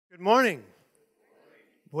Morning.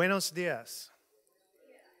 Buenos dias.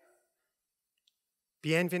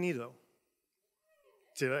 Bienvenido.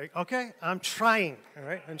 Okay, I'm trying, all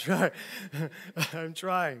right? I'm trying. I'm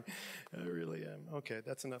trying. I really am. Okay,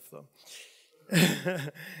 that's enough, though.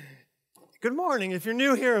 Good morning. If you're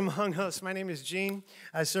new here among us, my name is Gene.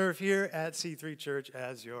 I serve here at C3 Church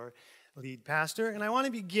as your lead pastor, and I want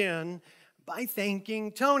to begin by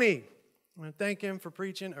thanking Tony. I want to thank him for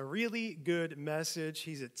preaching a really good message.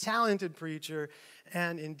 He's a talented preacher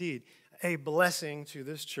and, indeed, a blessing to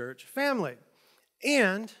this church family.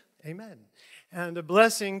 And, amen, and a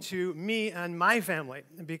blessing to me and my family,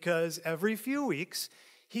 because every few weeks,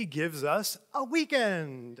 he gives us a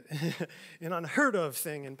weekend, an unheard of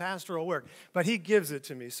thing in pastoral work, but he gives it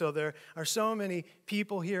to me. So there are so many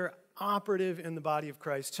people here operative in the body of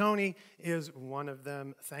Christ. Tony is one of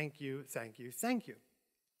them. Thank you, thank you, thank you.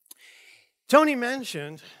 Tony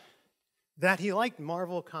mentioned that he liked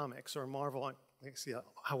Marvel comics or Marvel, let's see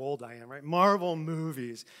how old I am, right? Marvel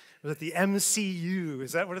movies. Was it the MCU?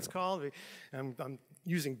 Is that what it's called? I'm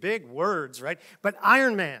using big words, right? But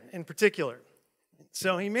Iron Man in particular.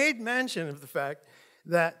 So he made mention of the fact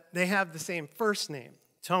that they have the same first name,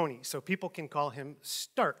 Tony, so people can call him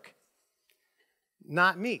Stark.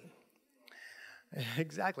 Not me.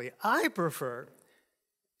 Exactly. I prefer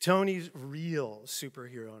Tony's real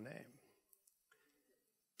superhero name,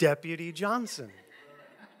 Deputy Johnson.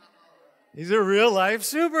 He's a real-life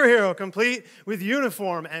superhero, complete with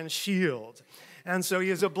uniform and shield. And so he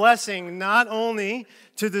is a blessing not only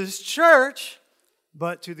to this church,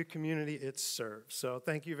 but to the community it serves. So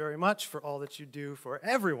thank you very much for all that you do for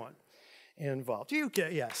everyone involved. You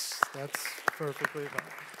get, yes, that's perfectly fine.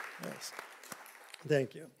 Yes.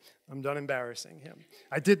 Thank you. I'm done embarrassing him.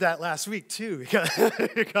 I did that last week, too.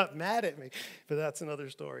 He got mad at me, but that's another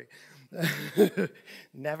story.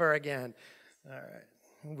 Never again. All right.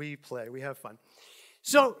 We play. We have fun.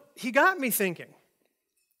 So he got me thinking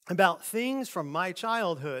about things from my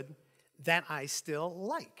childhood that I still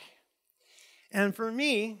like. And for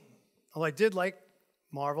me, well, I did like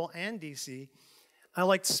Marvel and DC. I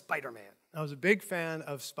liked Spider-Man. I was a big fan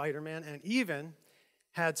of Spider-Man and even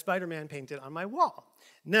had Spider-Man painted on my wall.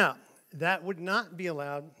 Now, that would not be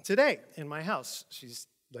allowed today in my house. She's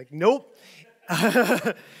like, nope.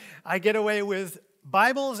 I get away with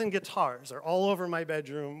Bibles and guitars are all over my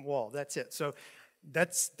bedroom wall. That's it. So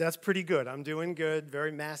that's pretty good. I'm doing good.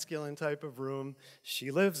 Very masculine type of room.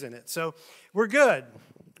 She lives in it. So we're good.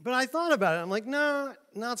 But I thought about it. I'm like, no,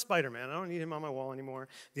 not Spider-Man. I don't need him on my wall anymore.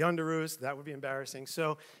 The Underoos, that would be embarrassing.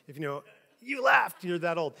 So if you know, you laughed. You're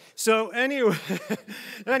that old. So anyway,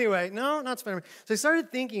 no, not Spider-Man. So I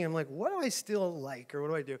started thinking, I'm like, what do I still like or what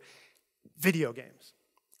do I do? Video games.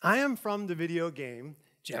 I am from the video game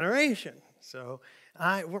generation. So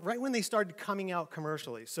right when they started coming out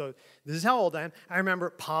commercially. So this is how old I am. I remember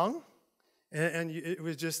Pong, and it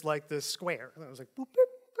was just like the square. And it was like boop,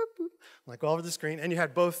 boop, boop, boop, like all over the screen. And you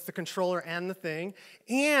had both the controller and the thing.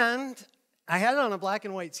 And I had it on a black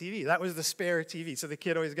and white TV. That was the spare TV. So the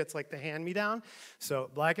kid always gets like the hand-me-down. So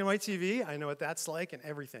black and white TV, I know what that's like and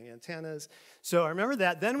everything, antennas. So I remember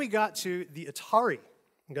that. Then we got to the Atari.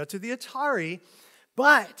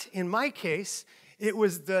 But in my case, it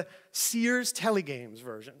was the Sears Telegames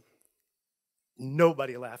version.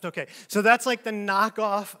 Nobody laughed. Okay, so that's like the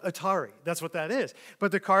knockoff Atari. That's what that is.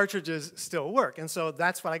 But the cartridges still work, and so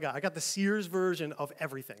that's what I got. I got the Sears version of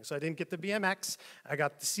everything. So I didn't get the BMX. I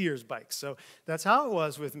got the Sears bikes. So that's how it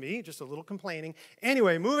was with me, just a little complaining.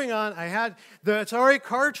 Anyway, moving on, I had the Atari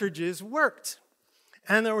cartridges worked.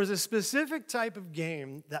 And there was a specific type of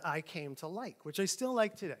game that I came to like, which I still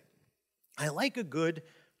like today. I like a good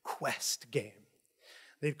quest game.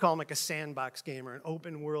 They'd call them like a sandbox game or an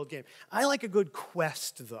open world game. I like a good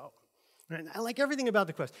quest, though. Right? I like everything about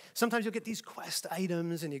the quest. Sometimes you'll get these quest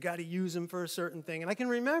items, and you got to use them for a certain thing. And I can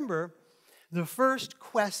remember the first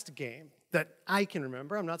quest game that I can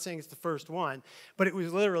remember. I'm not saying it's the first one, but it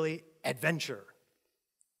was literally Adventure.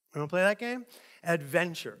 You want to play that game?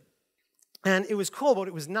 Adventure. And it was cool, but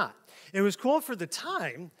it was not. It was cool for the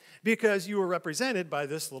time because you were represented by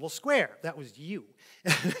this little square. That was you.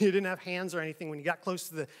 You didn't have hands or anything. When you got close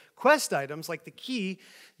to the quest items, like the key,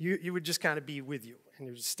 you would just kind of be with you. And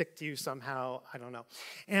it would stick to you somehow, I don't know.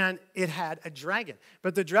 And it had a dragon.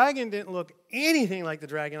 But the dragon didn't look anything like the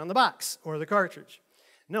dragon on the box or the cartridge.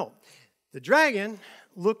 No. The dragon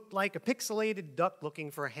looked like a pixelated duck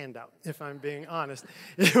looking for a handout, if I'm being honest.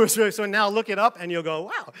 It was really, so now look it up and you'll go,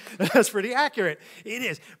 wow, that's pretty accurate. It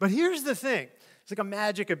is. But here's the thing. It's like a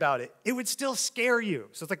magic about it. It would still scare you.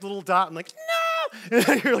 So it's like a little dot. I'm like, no!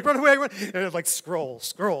 And you're like, run away, run. And it's like scroll,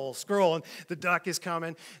 scroll, scroll, and the duck is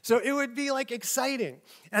coming. So it would be like exciting.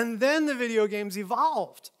 And then the video games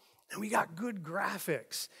evolved. And we got good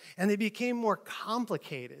graphics, and they became more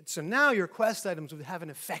complicated. So now your quest items would have an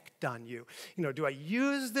effect on you. You know, do I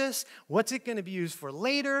use this? What's it going to be used for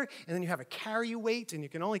later? And then you have a carry weight, and you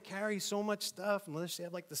can only carry so much stuff unless you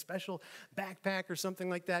have like the special backpack or something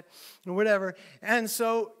like that, or whatever. And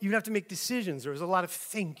so you have to make decisions. There was a lot of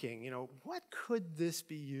thinking. You know, what could this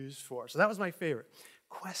be used for? So that was my favorite.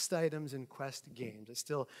 Quest items and quest games. I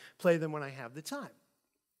still play them when I have the time.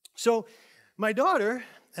 So my daughter,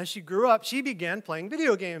 as she grew up, she began playing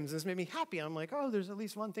video games. This made me happy. I'm like, oh, there's at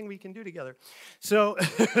least one thing we can do together. So,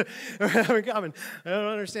 we have in common. I don't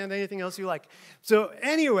understand anything else you like. So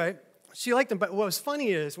anyway, she liked them. But what was funny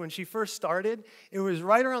is when she first started, it was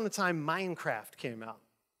right around the time Minecraft came out.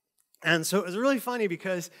 And so it was really funny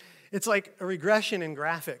because it's like a regression in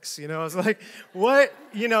graphics, you know. It's like, what?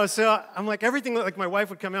 You know, so I'm like, everything, like my wife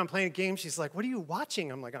would come out and play a game. She's like, what are you watching?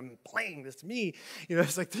 I'm like, I'm playing this, me. You know,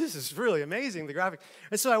 it's like, this is really amazing, the graphics.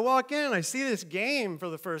 And so I walk in and I see this game for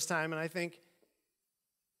the first time and I think,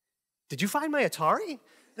 did you find my Atari?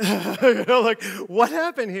 You know, like, what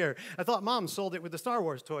happened here? I thought Mom sold it with the Star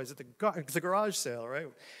Wars toys at the garage sale, right?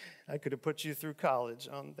 I could have put you through college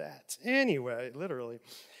on that. Anyway, literally.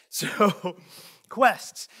 So,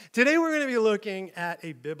 quests. Today we're going to be looking at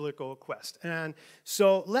a biblical quest. And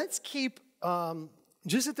so let's keep,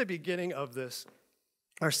 just at the beginning of this,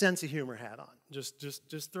 our sense of humor hat on.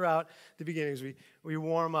 Just throughout the beginnings, we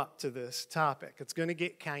warm up to this topic. It's going to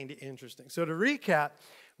get kind of interesting. So to recap,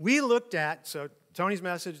 we looked at, so Tony's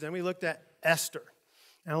message, then we looked at Esther.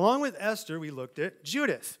 And along with Esther, we looked at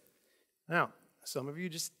Judith. Now, some of you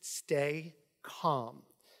just stay calm.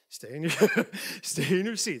 Stay in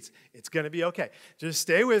your seats. It's going to be okay. Just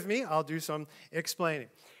stay with me. I'll do some explaining.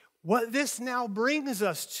 What this now brings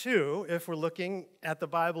us to, if we're looking at the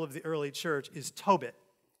Bible of the early church, is Tobit.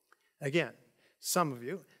 Again, some of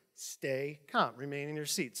you, stay calm. Remain in your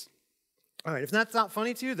seats. All right, if that's not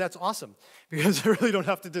funny to you, that's awesome, because I really don't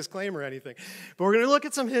have to disclaim or anything. But we're going to look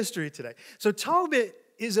at some history today. So Tobit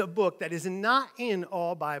is a book that is not in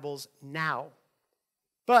all Bibles now.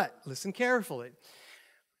 But listen carefully.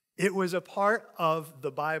 It was a part of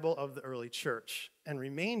the Bible of the early church and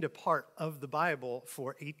remained a part of the Bible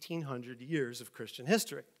for 1,800 years of Christian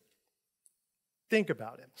history. Think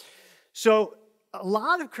about it. So a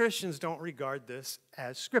lot of Christians don't regard this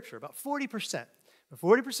as Scripture, about 40%.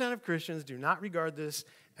 40% of Christians do not regard this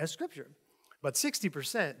as Scripture, but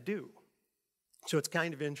 60% do. So it's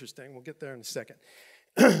kind of interesting. We'll get there in a second.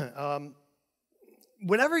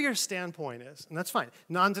 Whatever your standpoint is, and that's fine,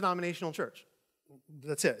 non-denominational church.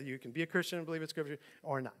 That's it. You can be a Christian and believe it's Scripture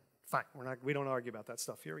or not. Fine. We don't argue about that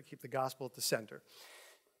stuff here. We keep the gospel at the center.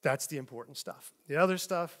 That's the important stuff. The other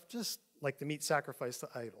stuff, just like the meat sacrifice to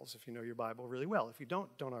idols, if you know your Bible really well. If you don't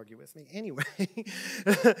argue with me. Anyway,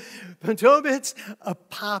 Tobit's a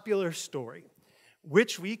popular story,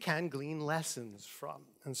 which we can glean lessons from.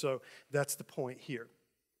 And so that's the point here.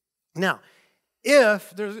 Now, if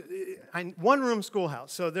there's a one-room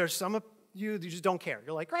schoolhouse, so there's some of you just don't care.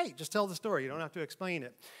 You're like, great, just tell the story. You don't have to explain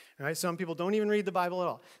it. All right? Some people don't even read the Bible at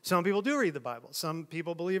all. Some people do read the Bible. Some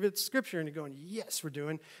people believe it's Scripture, and you're going, yes, we're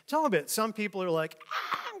doing Tobit. Some people are like,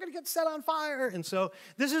 I'm going to get set on fire. And so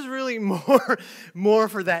this is really more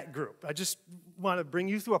for that group. I just want to bring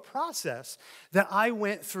you through a process that I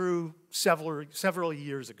went through several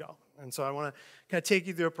years ago. And so I want to kind of take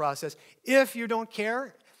you through a process. If you don't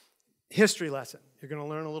care, history lesson. You're going to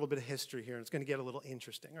learn a little bit of history here, and it's going to get a little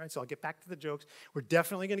interesting. All right, so I'll get back to the jokes. We're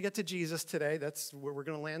definitely going to get to Jesus today. That's where we're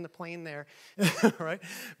going to land the plane there. All right,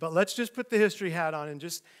 but let's just put the history hat on and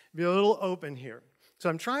just be a little open here. So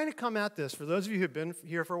I'm trying to come at this. For those of you who've been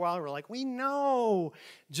here for a while, we're like, we know.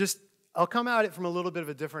 I'll come at it from a little bit of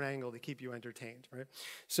a different angle to keep you entertained. Right.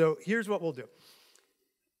 So here's what we'll do.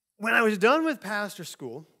 When I was done with pastor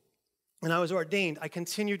school and I was ordained, I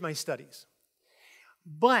continued my studies.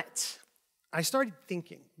 But I started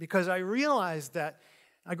thinking, because I realized that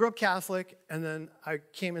I grew up Catholic, and then I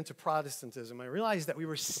came into Protestantism. I realized that we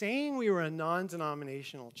were saying we were a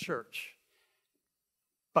non-denominational church,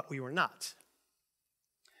 but we were not.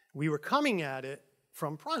 We were coming at it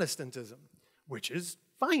from Protestantism, which is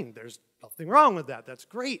fine. There's nothing wrong with that. That's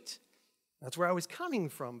great. That's where I was coming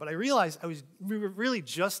from. But I realized we were really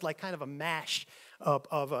just like kind of a mash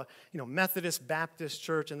of a Methodist, Baptist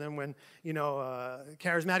church, and then when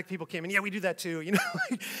charismatic people came in, yeah, we do that too.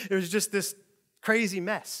 It was just this crazy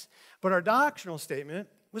mess. But our doctrinal statement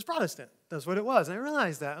was Protestant. That's what it was. And I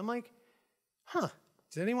realized that. I'm like,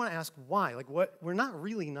 did anyone ask why? Like, what? We're not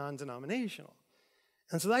really non-denominational.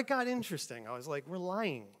 And so that got interesting. I was like, we're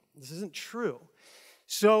lying. This isn't true.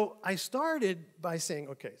 So I started by saying,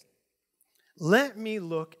 okay, let me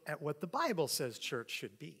look at what the Bible says church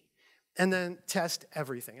should be, and then test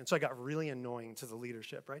everything. And so I got really annoying to the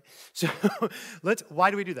leadership, right? So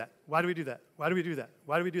why do we do that? Why do we do that? Why do we do that?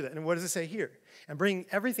 Why do we do that? And what does it say here? And bring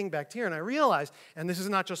everything back to here. And I realized, and this is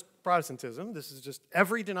not just Protestantism, this is just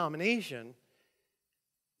every denomination,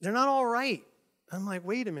 they're not all right. I'm like,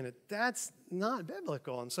 wait a minute, that's not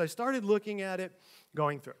biblical. And so I started looking at it,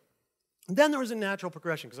 going through. And then there was a natural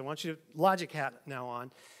progression, because I want you to, logic hat now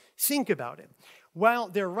on, think about it. While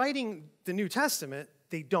they're writing the New Testament,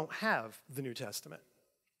 they don't have the New Testament.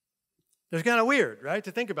 It's kind of weird, right,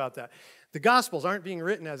 to think about that. The Gospels aren't being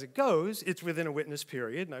written as it goes. It's within a witness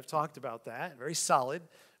period, and I've talked about that. Very solid,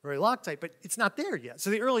 very Loctite, but it's not there yet. So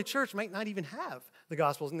the early church might not even have the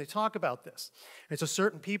Gospels, and they talk about this. And so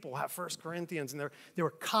certain people have 1 Corinthians, and they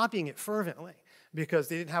were copying it fervently because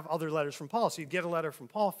they didn't have other letters from Paul. So you'd get a letter from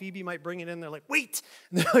Paul, Phoebe might bring it in, they're like, wait!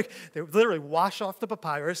 And they would literally wash off the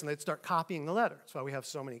papyrus, and they'd start copying the letter. That's why we have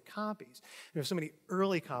so many copies. We have so many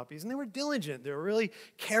early copies, and they were diligent. They were really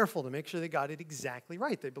careful to make sure they got it exactly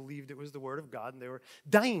right. They believed it was the Word of God, and they were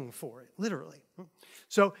dying for it, literally.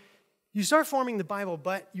 So you start forming the Bible,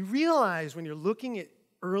 but you realize when you're looking at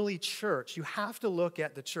early church, you have to look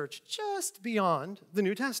at the church just beyond the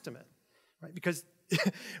New Testament, right? Because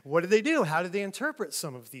what did they do? How did they interpret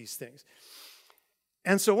some of these things?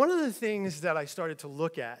 And so one of the things that I started to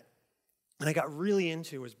look at, and I got really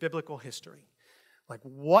into, was biblical history. Like,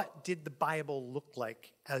 what did the Bible look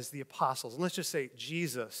like as the apostles? And let's just say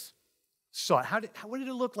Jesus saw it. What did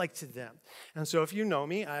it look like to them? And so if you know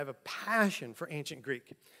me, I have a passion for ancient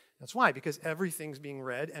Greek. That's why, because everything's being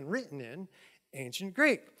read and written in ancient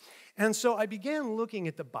Greek. And so I began looking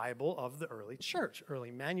at the Bible of the early church, early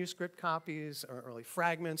manuscript copies, or early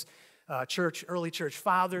fragments, early church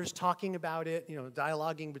fathers talking about it,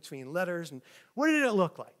 dialoguing between letters, and what did it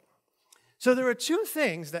look like? So there were two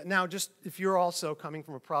things that now, just if you're also coming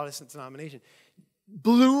from a Protestant denomination,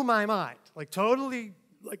 blew my mind, totally,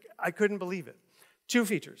 I couldn't believe it. Two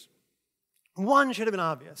features. One should have been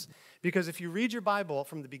obvious, because if you read your Bible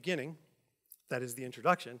from the beginning, that is the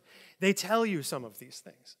introduction, they tell you some of these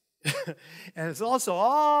things. And it's also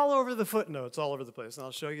all over the footnotes, all over the place, and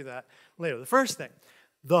I'll show you that later. The first thing,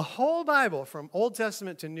 the whole Bible from Old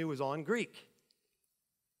Testament to New is all in Greek,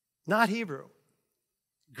 not Hebrew.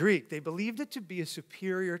 Greek. They believed it to be a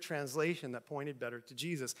superior translation that pointed better to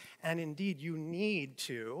Jesus. And indeed, you need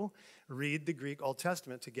to read the Greek Old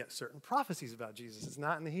Testament to get certain prophecies about Jesus. It's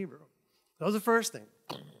not in the Hebrew. That was the first thing.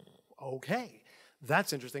 Okay,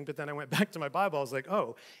 that's interesting. But then I went back to my Bible. I was like,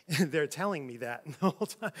 oh, they're telling me that the whole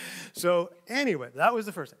time. So anyway, that was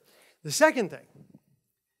the first thing. The second thing,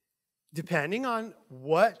 depending on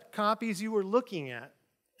what copies you were looking at,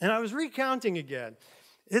 and I was recounting again,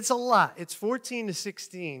 it's a lot. It's 14 to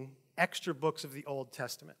 16 extra books of the Old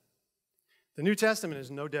Testament. The New Testament is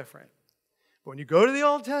no different. But when you go to the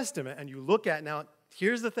Old Testament and you look at, now,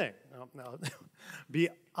 here's the thing. Now be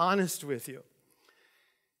honest with you.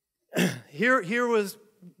 Here was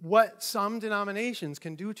what some denominations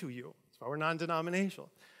can do to you. That's why we're non-denominational.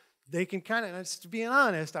 They can kind of, to be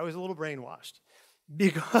honest, I was a little brainwashed.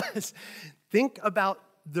 Because think about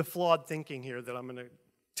the flawed thinking here that I'm going to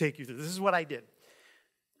take you through. This is what I did.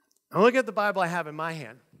 I look at the Bible I have in my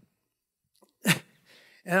hand,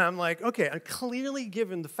 and I'm like, okay, I'm clearly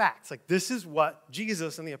given the facts. Like, this is what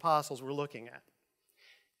Jesus and the apostles were looking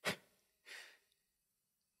at.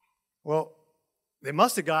 Well, they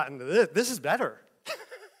must have gotten to this. This is better.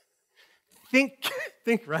 Think,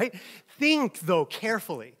 right? Think, though,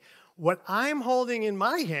 carefully. What I'm holding in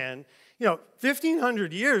my hand,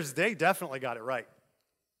 1,500 years, they definitely got it right.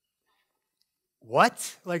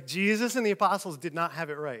 What? Like, Jesus and the apostles did not have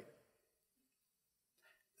it right.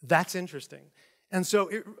 That's interesting. And so,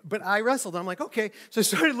 but I wrestled. I'm like, okay. So I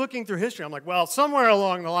started looking through history. I'm like, well, somewhere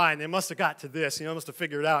along the line, they must have got to this. Must have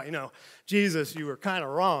figured out, Jesus, you were kind of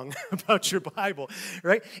wrong about your Bible,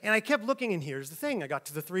 right? And I kept looking, and here's the thing. I got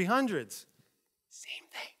to the 300s. Same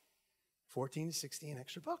thing. 14 to 16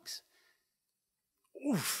 extra books.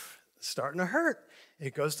 Oof. It's starting to hurt.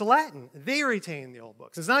 It goes to Latin. They retain the old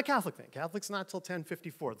books. It's not a Catholic thing. Catholic's not till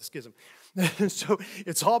 1054, the schism. So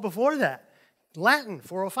it's all before that. Latin,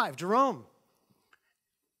 405, Jerome.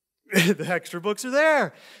 The extra books are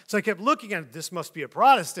there. So I kept looking at it. This must be a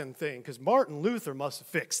Protestant thing because Martin Luther must have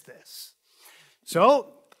fixed this.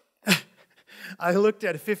 So I looked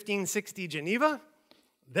at a 1560 Geneva.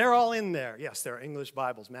 They're all in there. Yes, there are English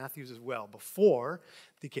Bibles, Matthew's as well, before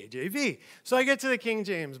the KJV. So I get to the King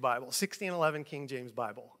James Bible, 1611 King James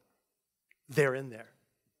Bible. They're in there.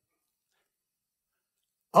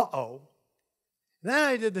 Uh-oh. Then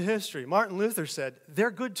I did the history. Martin Luther said,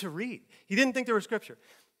 they're good to read. He didn't think they were scripture.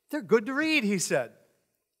 They're good to read, he said.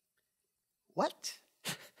 What?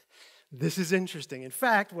 This is interesting. In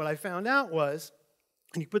fact, what I found out was,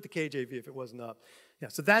 and you put the KJV if it wasn't up. Yeah,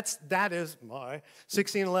 so that is my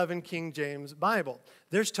 1611 King James Bible.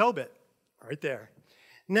 There's Tobit right there.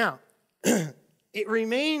 Now, it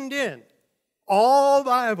remained in all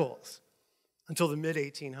Bibles until the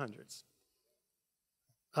mid-1800s.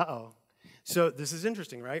 Uh-oh. So this is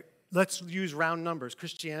interesting, right? Let's use round numbers.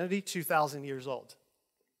 Christianity, 2,000 years old.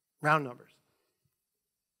 Round numbers.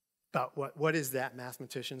 About what is that,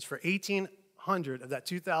 mathematicians? For 1,800 of that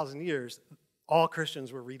 2,000 years, all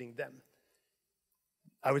Christians were reading them.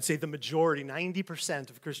 I would say the majority, 90%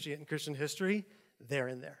 of Christian history, they're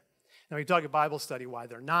in there. Now, we talk about Bible study, why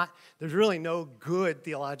they're not. There's really no good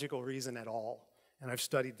theological reason at all. And I've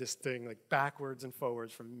studied this thing like backwards and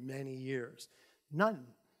forwards for many years. None.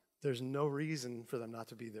 There's no reason for them not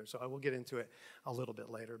to be there. So I will get into it a little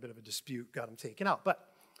bit later. A bit of a dispute got them taken out. But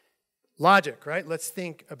logic, right? Let's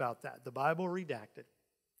think about that. The Bible redacted.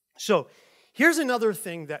 So here's another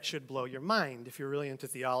thing that should blow your mind if you're really into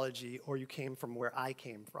theology or you came from where I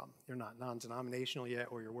came from. You're not non-denominational yet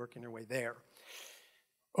or you're working your way there.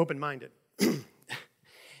 Open-minded.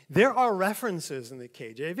 There are references in the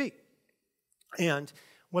KJV. And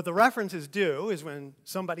what the references do is when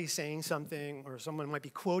somebody's saying something or someone might be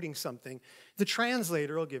quoting something, the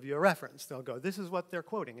translator will give you a reference. They'll go, this is what they're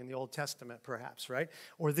quoting in the Old Testament, perhaps, right?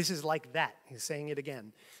 Or this is like that. He's saying it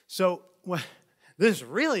again. So what this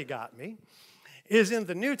really got me is in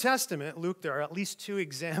the New Testament, Luke, there are at least 2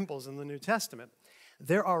 examples in the New Testament.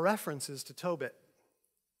 There are references to Tobit.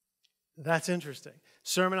 That's interesting.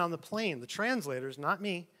 Sermon on the Plain, the translators, not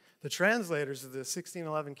me, the translators of the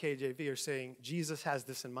 1611 KJV are saying Jesus has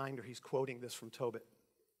this in mind or he's quoting this from Tobit.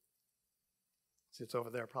 See, it's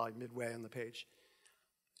over there probably midway on the page.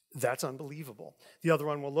 That's unbelievable. The other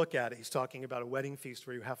one we'll look at it. He's talking about a wedding feast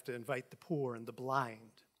where you have to invite the poor and the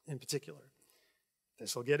blind in particular.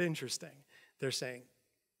 This will get interesting. They're saying,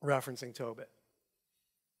 referencing Tobit.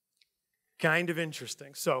 Kind of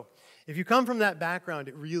interesting. So if you come from that background,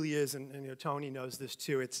 it really is, and Tony knows this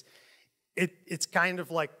too, it's kind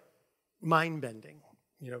of like mind-bending,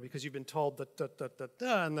 because you've been told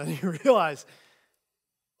da, and then you realize,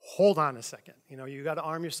 hold on a second. You got to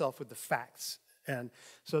arm yourself with the facts. And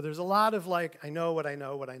so there's a lot of I know what I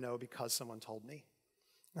know because someone told me.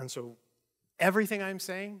 And so everything I'm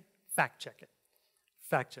saying, fact check it.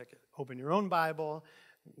 Fact check it. Open your own Bible,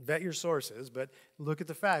 vet your sources, but look at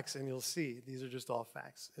the facts and you'll see these are just all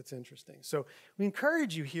facts. It's interesting. So we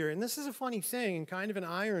encourage you here, and this is a funny thing and kind of an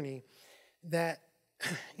irony, that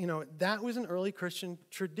that was an early Christian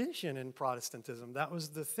tradition in Protestantism. That was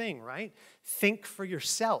the thing, right? Think for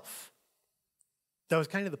yourself. That was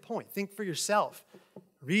kind of the point. Think for yourself.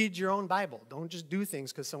 Read your own Bible. Don't just do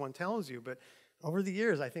things because someone tells you. But over the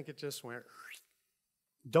years, I think it just went,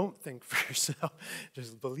 don't think for yourself.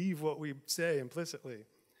 Just believe what we say implicitly.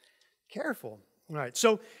 Careful. All right,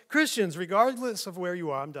 so Christians, regardless of where you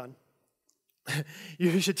are, I'm done.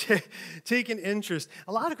 You should take an interest.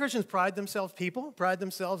 A lot of Christians pride themselves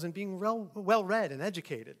in being well-read and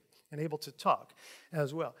educated and able to talk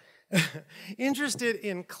as well. Interested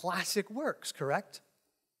in classic works, correct?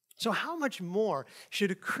 So how much more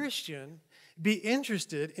should a Christian be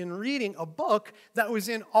interested in reading a book that was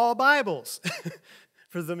in all Bibles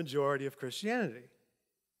for the majority of Christianity?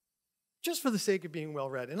 Just for the sake of being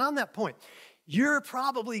well-read. And on that point, you're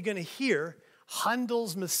probably going to hear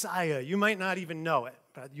Handel's Messiah. You might not even know it,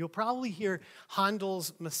 but you'll probably hear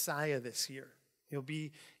Handel's Messiah this year. You'll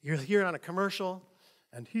hear it on a commercial,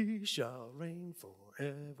 and he shall reign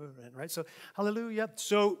forever. Right? So, hallelujah.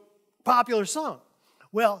 So, popular song.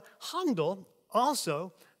 Well, Handel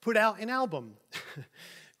also put out an album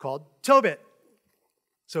called Tobit.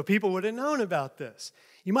 So people would have known about this.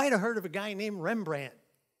 You might have heard of a guy named Rembrandt.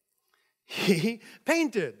 He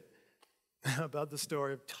painted about the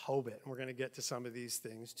story of Tobit. And we're going to get to some of these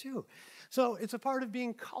things too. So it's a part of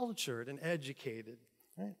being cultured and educated.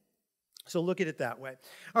 Right? So look at it that way.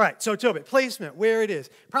 All right, so Tobit, placement, where it is.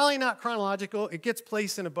 Probably not chronological. It gets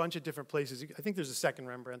placed in a bunch of different places. I think there's a second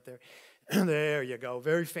Rembrandt there. There you go,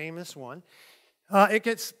 very famous one. It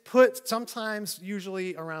gets put sometimes,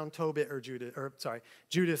 usually around Tobit or Judith,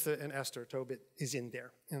 Judith and Esther. Tobit is in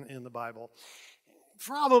there in the Bible.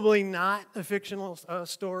 Probably not a fictional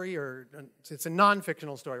story, or it's a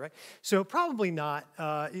non-fictional story, right? So probably not.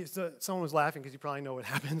 Someone was laughing because you probably know what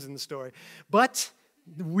happens in the story. But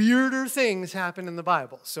weirder things happen in the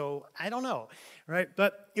Bible. So I don't know, right?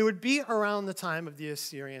 But it would be around the time of the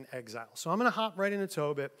Assyrian exile. So I'm going to hop right into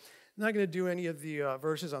Tobit. I'm not going to do any of the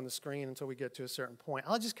verses on the screen until we get to a certain point.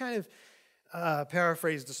 I'll just kind of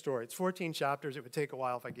paraphrase the story. It's 14 chapters. It would take a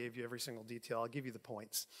while if I gave you every single detail. I'll give you the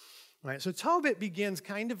points. All right, so Tobit begins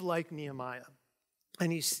kind of like Nehemiah,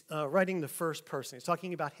 and he's writing the first person. He's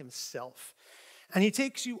talking about himself. And he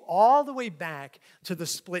takes you all the way back to the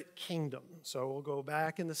split kingdom. So we'll go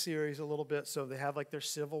back in the series a little bit. So they have like their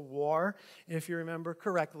civil war, if you remember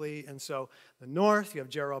correctly. And so the north, you have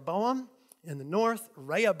Jeroboam. In the north,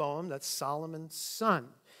 Rehoboam, that's Solomon's son.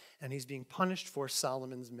 And he's being punished for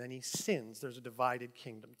Solomon's many sins. There's a divided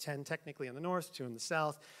kingdom. 10 technically in the north, 2 in the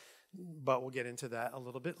south. But we'll get into that a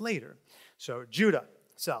little bit later. So Judah,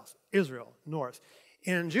 south. Israel, north.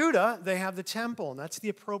 In Judah, they have the temple, and that's the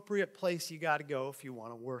appropriate place you got to go if you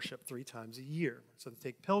want to worship 3 times a year. So they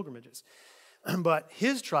take pilgrimages. But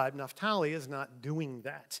his tribe, Naphtali, is not doing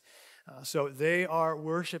that. So they are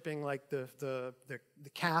worshiping like the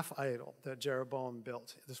calf idol that Jeroboam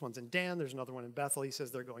built. This one's in Dan. There's another one in Bethel. He says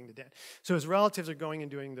they're going to Dan. So his relatives are going and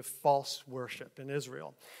doing the false worship in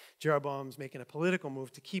Israel. Jeroboam's making a political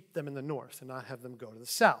move to keep them in the north and not have them go to the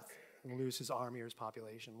south and lose his army or his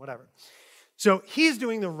population, whatever. So he's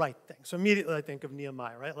doing the right thing. So immediately I think of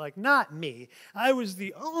Nehemiah, right? Like, not me. I was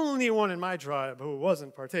the only one in my tribe who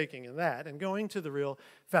wasn't partaking in that and going to the real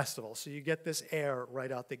festival. So you get this air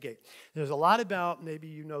right out the gate. There's a lot about, maybe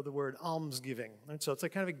you know the word almsgiving. Right? So it's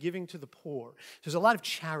like kind of a giving to the poor. There's a lot of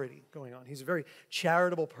charity going on. He's a very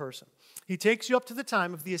charitable person. He takes you up to the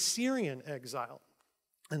time of the Assyrian exile.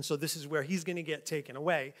 And so this is where he's going to get taken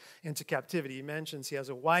away into captivity. He mentions he has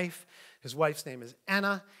a wife. His wife's name is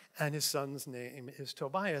Anna, and his son's name is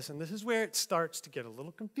Tobias. And this is where it starts to get a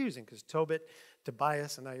little confusing, because Tobit,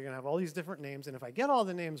 Tobias, and now you're going to have all these different names. And if I get all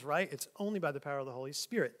the names right, it's only by the power of the Holy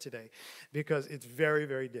Spirit today, because it's very,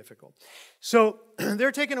 very difficult. So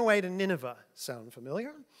they're taken away to Nineveh. Sound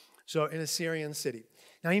familiar? So in a Syrian city.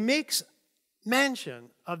 Now he makes mention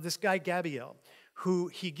of this guy Gabriel, who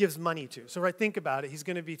he gives money to. So right, think about it. He's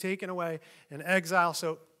going to be taken away in exile.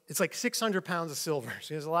 So it's like 600 pounds of silver. So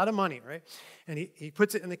he has a lot of money, right? And he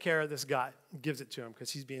puts it in the care of this guy, gives it to him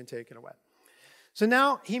because he's being taken away. So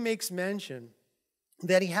now he makes mention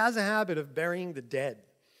that he has a habit of burying the dead.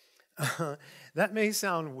 That may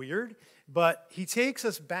sound weird, but he takes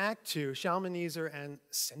us back to Shalmaneser and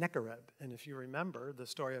Sennacherib. And if you remember the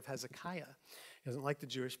story of Hezekiah, he doesn't like the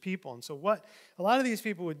Jewish people. And so what a lot of these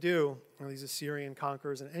people would do, these Assyrian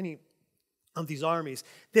conquerors and any of these armies,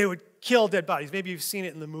 they would kill dead bodies. Maybe you've seen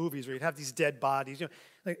it in the movies where you'd have these dead bodies,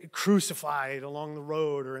 like crucified along the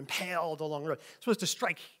road or impaled along the road. It's supposed to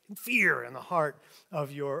strike fear in the heart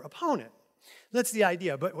of your opponent. That's the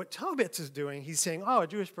idea. But what Tobit is doing, he's saying, a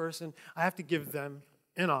Jewish person, I have to give them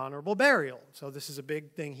an honorable burial. So this is a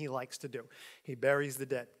big thing he likes to do. He buries the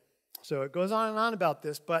dead. So it goes on and on about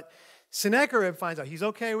this, but Sennacherib finds out he's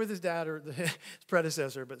okay with his dad or his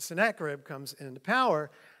predecessor, but Sennacherib comes into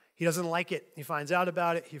power. He doesn't like it. He finds out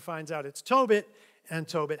about it. He finds out it's Tobit, and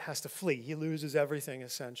Tobit has to flee. He loses everything,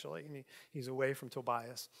 essentially. And he's away from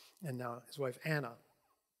Tobias and now his wife Anna.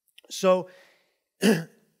 So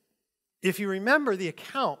if you remember the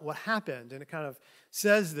account, what happened, and it kind of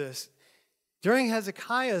says this, during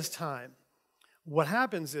Hezekiah's time, what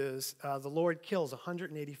happens is the Lord kills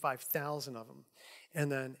 185,000 of them. And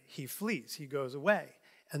then he flees. He goes away.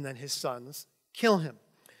 And then his sons kill him.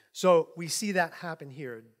 So we see that happen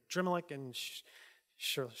here. Drimelech and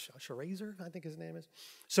Sharezer, I think his name is.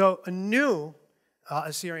 So a new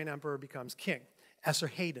Assyrian emperor becomes king,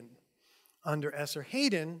 Esarhaddon. Under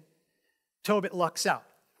Esarhaddon, Tobit lucks out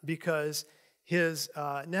because his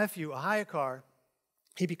nephew, Ahiakhar,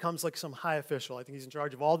 he becomes like some high official. I think he's in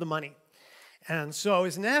charge of all the money. And so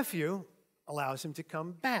his nephew allows him to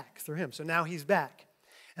come back through him. So now he's back.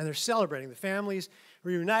 And they're celebrating. The family's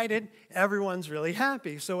reunited. Everyone's really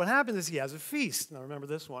happy. So what happens is he has a feast. Now remember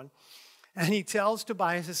this one. And he tells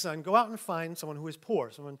Tobias, his son, go out and find someone who is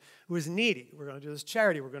poor, someone who is needy. We're going to do this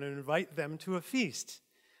charity. We're going to invite them to a feast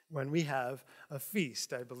when we have a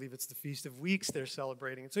feast. I believe it's the Feast of Weeks they're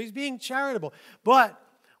celebrating. So he's being charitable. But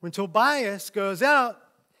when Tobias goes out,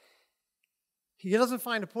 he doesn't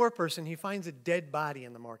find a poor person. He finds a dead body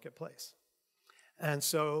in the marketplace. And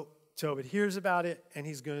so Tobit hears about it, and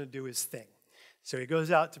he's going to do his thing. So he goes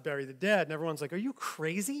out to bury the dead, and everyone's like, are you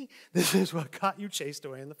crazy? This is what got you chased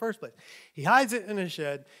away in the first place. He hides it in a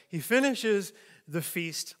shed. He finishes the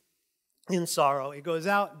feast in sorrow. He goes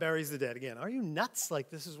out, buries the dead again. Are you nuts? Like,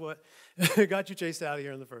 this is what got you chased out of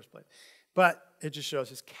here in the first place. But it just shows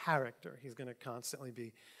his character. He's going to constantly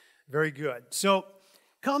be very good. So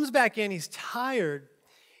comes back in, he's tired,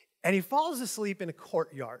 and he falls asleep in a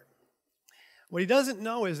courtyard. What he doesn't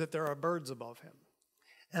know is that there are birds above him.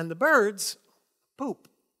 And the birds poop.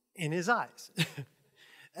 in his eyes.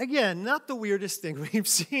 Again, not the weirdest thing we've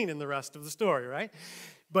seen in the rest of the story, right?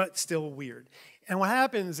 But still weird. And what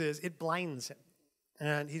happens is it blinds him.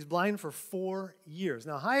 And he's blind for 4 years.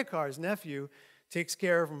 Now, Hayakar's nephew takes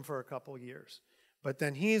care of him for a couple years. But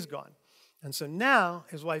then he's gone. And so now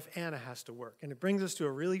his wife Anna has to work. And it brings us to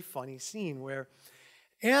a really funny scene where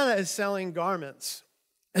Anna is selling garments.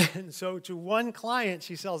 And so to one client,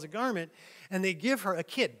 she sells a garment, and they give her a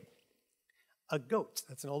kid. A goat.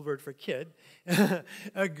 That's an old word for kid.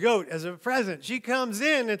 A goat as a present. She comes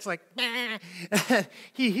in, it's like, bah.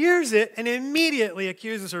 He hears it and immediately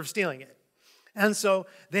accuses her of stealing it. And so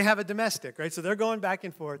they have a domestic, right? So they're going back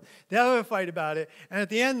and forth. They have a fight about it. And at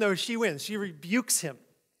the end, though, she wins. She rebukes him.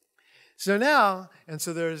 So now, and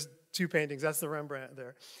so there's 2 paintings. That's the Rembrandt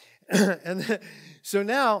there. So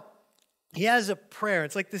now, he has a prayer.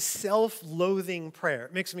 It's like this self-loathing prayer.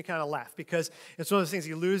 It makes me kind of laugh because it's one of those things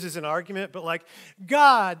he loses an argument, but like,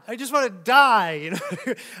 God, I just want to die. You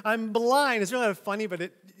know, I'm blind. It's really not funny, but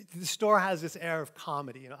the story has this air of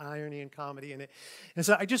comedy, irony and comedy in it. And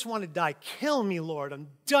so I just want to die. Kill me, Lord. I'm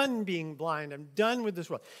done being blind. I'm done with this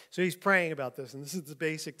world. So he's praying about this, and this is the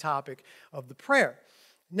basic topic of the prayer.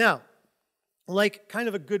 Now, like kind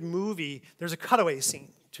of a good movie, there's a cutaway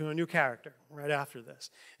scene to a new character right after this.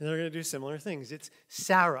 And they're going to do similar things. It's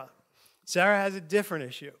Sarah. Sarah has a different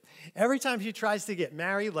issue. Every time she tries to get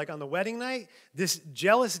married, like on the wedding night, this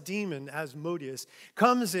jealous demon, Asmodeus,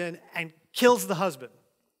 comes in and kills the husband.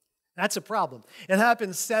 That's a problem. It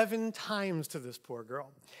happens 7 times to this poor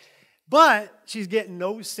girl. But she's getting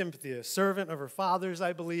no sympathy. A servant of her father's,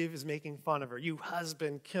 I believe, is making fun of her. You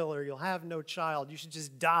husband killer, you'll have no child, you should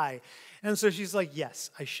just die. And so she's like,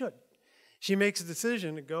 yes, I should. She makes a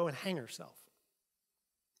decision to go and hang herself.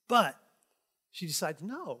 But she decides,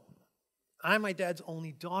 no, I'm my dad's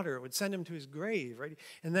only daughter. It would send him to his grave, right?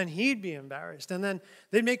 And then he'd be embarrassed. And then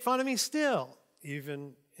they'd make fun of me still,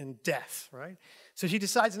 even in death, right? So she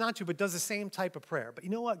decides not to, but does the same type of prayer. But you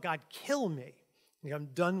know what? God, kill me. Like, I'm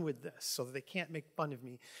done with this so that they can't make fun of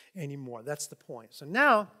me anymore. That's the point. So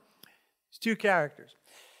now, there's 2 characters.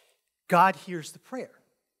 God hears the prayer.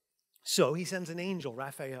 So he sends an angel,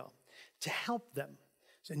 Raphael, to help them.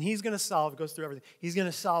 And he's going to solve, it goes through everything. He's going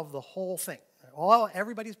to solve the whole thing.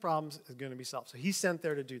 Everybody's problems is going to be solved. So he's sent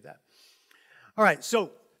there to do that. All right,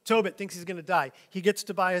 so Tobit thinks he's going to die. He gets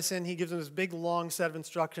Tobias in. He gives him this big, long set of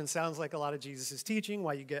instructions. Sounds like a lot of Jesus' teaching,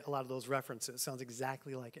 why you get a lot of those references. Sounds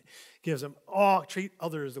exactly like it. Gives him, treat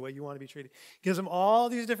others the way you want to be treated. Gives him all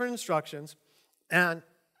these different instructions. And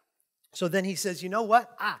so then he says, you know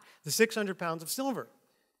what? The 600 pounds of silver.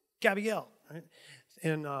 Gabrielle, right?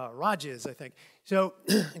 In Rajes, I think. So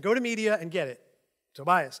go to Media and get it.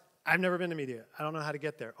 Tobias, I've never been to Media. I don't know how to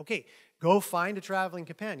get there. Okay, go find a traveling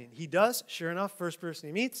companion. He does. Sure enough, first person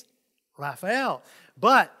he meets, Raphael.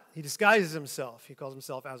 But he disguises himself. He calls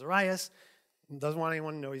himself Azarias. Doesn't want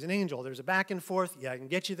anyone to know he's an angel. There's a back and forth. Yeah, I can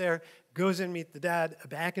get you there. Goes in, meet the dad. A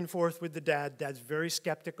back and forth with the dad. Dad's very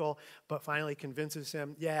skeptical, but finally convinces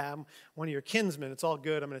him, yeah, I'm one of your kinsmen. It's all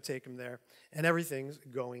good. I'm going to take him there. And everything's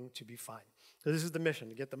going to be fine. So this is the mission,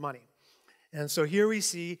 to get the money. And so here we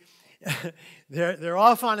see they're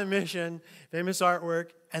off on a mission, famous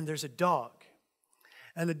artwork, and there's a dog.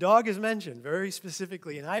 And the dog is mentioned very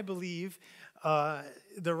specifically, and I believe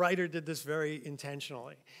the writer did this very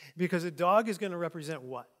intentionally, because a dog is going to represent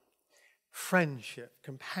what? Friendship,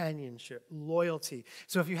 companionship, loyalty.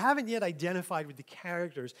 So if you haven't yet identified with the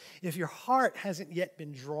characters, if your heart hasn't yet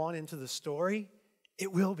been drawn into the story,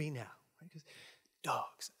 it will be now. Right? Because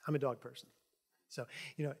dogs, I'm a dog person. So,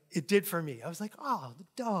 it did for me. I was like, oh, the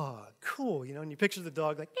dog, cool. And you picture the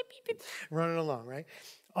dog like beep, beep, beep, running along, right?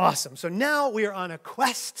 Awesome. So now we are on a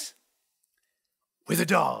quest with a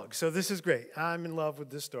dog. So this is great. I'm in love with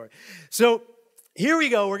this story. So here we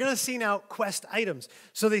go. We're going to see now quest items.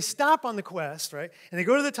 So they stop on the quest, right? And they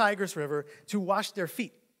go to the Tigris River to wash their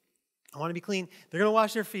feet. I want to be clean. They're going to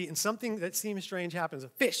wash their feet, and something that seems strange happens. A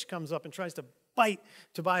fish comes up and tries to bite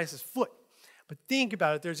Tobias' foot. But think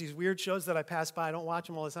about it. There's these weird shows that I pass by. I don't watch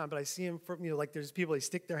them all the time, but I see them. Like there's people, they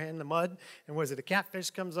stick their hand in the mud, and what is it? A catfish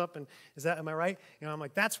comes up, and am I right? I'm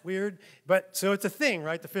like, that's weird. But so it's a thing,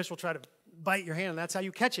 right? The fish will try to bite your hand, and that's how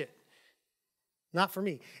you catch it. Not for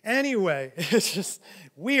me. Anyway, it's just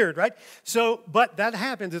weird, right? So, but that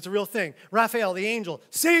happens. It's a real thing. Raphael, the angel,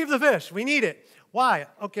 save the fish. We need it. Why?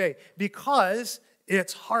 Okay, because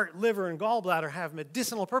its heart, liver, and gallbladder have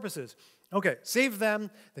medicinal purposes. Okay, save them.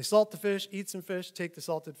 They salt the fish, eat some fish, take the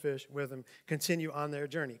salted fish with them, continue on their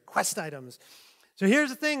journey. Quest items. So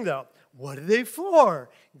here's the thing, though. What are they for?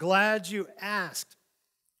 Glad you asked.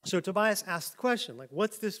 So Tobias asked the question, like,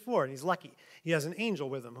 what's this for? And he's lucky. He has an angel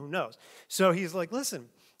with him. Who knows? So he's like, listen,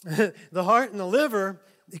 The heart and the liver,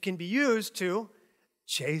 it can be used to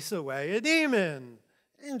chase away a demon.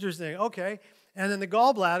 Interesting, okay. And then the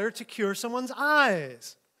gallbladder to cure someone's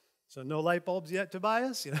eyes. So no light bulbs yet,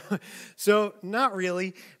 Tobias? So not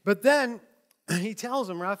really. But then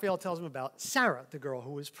Raphael tells him about Sarah, the girl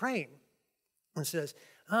who was praying. And says,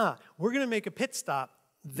 we're going to make a pit stop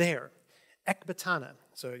there, Ecbatana.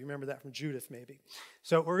 So you remember that from Judith, maybe.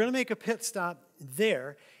 So we're going to make a pit stop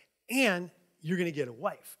there, and you're going to get a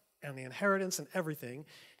wife. And the inheritance and everything,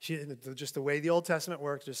 just the way the Old Testament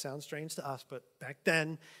works, just sounds strange to us, but back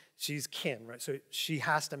then, she's kin, right? So she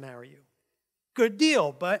has to marry you. Good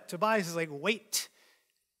deal, but Tobias is like, wait,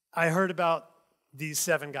 I heard about these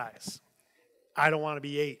 7 guys. I don't want to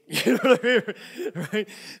be 8. You know what I mean? Right?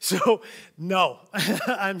 So, no,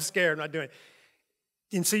 I'm scared. I'm not doing it.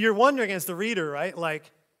 And so you're wondering as the reader, right? Like,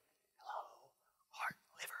 hello, heart,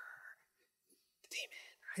 liver, the demon.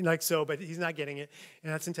 Right? Like so, but he's not getting it,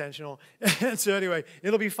 and that's intentional. And so anyway,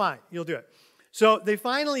 it'll be fine. You'll do it. So they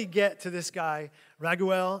finally get to this guy,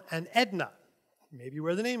 Raguel and Edna. Maybe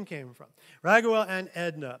where the name came from. Raguel and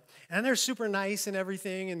Edna. And they're super nice and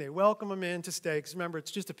everything, and they welcome him in to stay, because remember,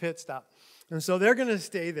 it's just a pit stop. And so they're going to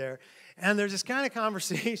stay there. And there's this kind of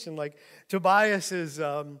conversation, like Tobias is,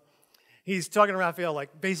 he's talking to Raphael,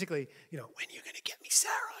 like basically, when are you going to get me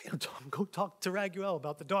Sarah? Go talk to Raguel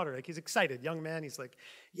about the daughter. Like he's excited, young man. He's like,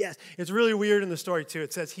 yes. It's really weird in the story too.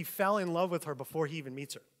 It says he fell in love with her before he even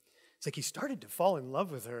meets her. It's like he started to fall in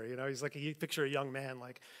love with her, He's like, you picture a young man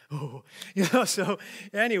like, oh, So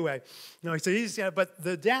anyway, but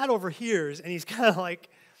the dad overhears, and he's kind of like,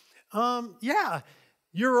 yeah,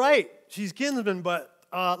 you're right. She's kinsman, but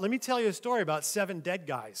let me tell you a story about 7 dead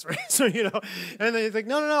guys, right? So, and he's like,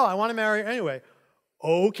 no, I want to marry her anyway.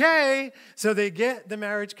 Okay. So they get the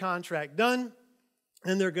marriage contract done,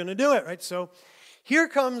 and they're going to do it, right? So here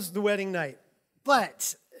comes the wedding night.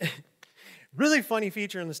 But really funny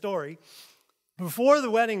feature in the story, before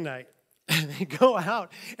the wedding night, they go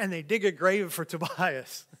out and they dig a grave for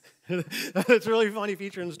Tobias. That's a really funny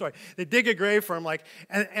feature in the story. They dig a grave for him,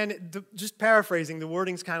 just paraphrasing, the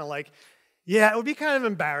wording's kind of like, yeah, it would be kind of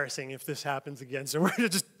embarrassing if this happens again, so we're going to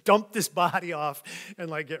just dump this body off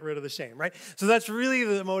and get rid of the shame, right? So that's really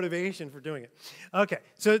the motivation for doing it. Okay,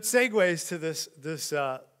 so it segues to this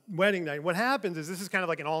wedding night. What happens is this is kind of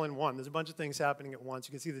like an all-in-one. There's a bunch of things happening at once.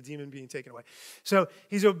 You can see the demon being taken away. So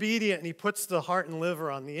he's obedient, and he puts the heart and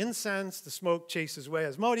liver on the incense. The smoke chases away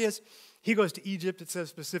Asmodeus. He goes to Egypt, it says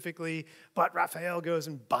specifically, but Raphael goes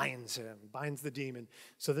and binds him, binds the demon.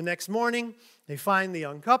 So the next morning, they find the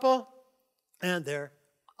young couple, and they're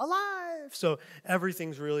alive. So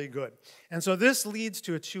everything's really good. And so this leads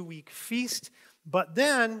to a 2-week feast, but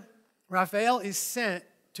then Raphael is sent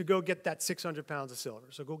to go get that 600 pounds of silver.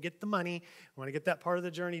 So go get the money. I want to get that part of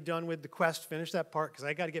the journey done with, the quest, finish that part, because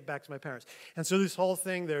I got to get back to my parents. And so this whole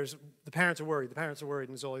thing, the parents are worried, and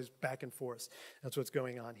there's always back and forth. That's what's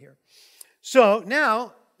going on here. So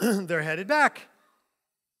now they're headed back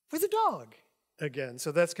with a dog again.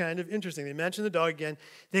 So that's kind of interesting. They mention the dog again.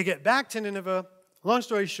 They get back to Nineveh. Long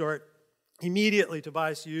story short, immediately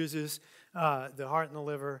Tobias uses the heart and the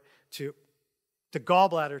liver to the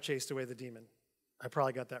gallbladder chased away the demon. I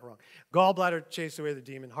probably got that wrong. Gallbladder chased away the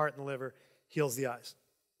demon, heart and liver heals the eyes.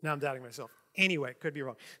 Now I'm doubting myself. Anyway, could be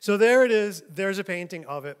wrong. So there it is. There's a painting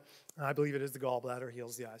of it. I believe it is the gallbladder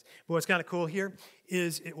heals the eyes. But what's kind of cool here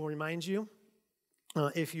is it will remind you,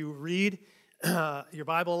 if you read your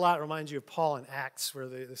Bible a lot, it reminds you of Paul in Acts where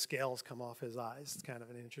the scales come off his eyes. It's kind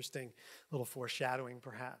of an interesting little foreshadowing,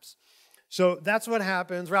 perhaps. So that's what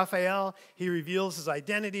happens. Raphael, he reveals his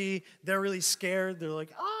identity. They're really scared. They're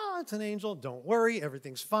like, it's an angel. Don't worry.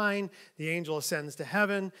 Everything's fine. The angel ascends to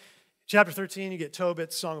heaven. Chapter 13, you get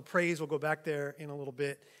Tobit's Song of Praise. We'll go back there in a little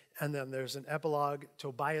bit. And then there's an epilogue.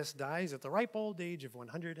 Tobias dies at the ripe old age of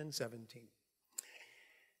 117.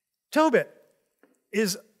 Tobit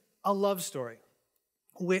is a love story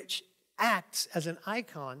which acts as an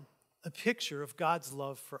icon, a picture of God's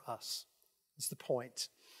love for us. That's the point.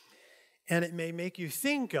 And it may make you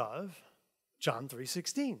think of John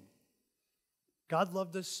 3:16. God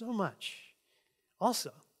loved us so much.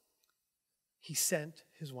 Also, he sent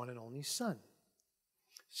his one and only Son.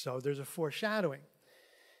 So there's a foreshadowing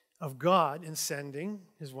of God in sending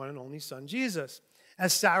his one and only Son, Jesus.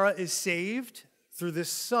 As Sarah is saved through this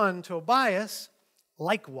son, Tobias,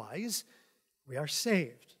 likewise, we are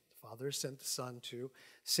saved. The Father has sent the Son to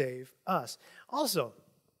save us. Also,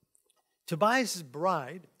 Tobias'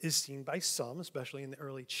 bride is seen by some, especially in the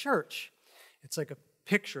early church. It's like a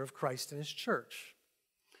picture of Christ and his church.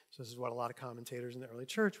 So this is what a lot of commentators in the early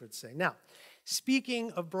church would say. Now,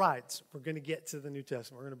 speaking of brides, we're going to get to the New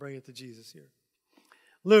Testament. We're going to bring it to Jesus here.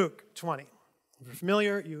 Luke 20. If you're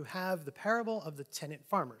familiar, you have the parable of the tenant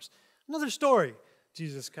farmers. Another story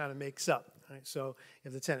Jesus kind of makes up. Right? So you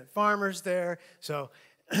have the tenant farmers there. So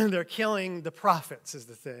they're killing the prophets is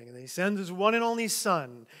the thing. And he sends his one and only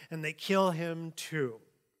son, and they kill him too.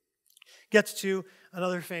 Gets to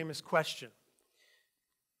another famous question.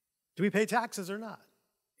 Do we pay taxes or not?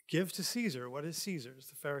 Give to Caesar what is Caesar's.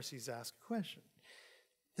 The Pharisees ask a question.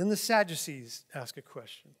 Then the Sadducees ask a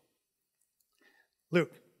question.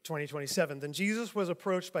 Luke 20:27. Then Jesus was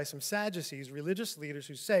approached by some Sadducees, religious leaders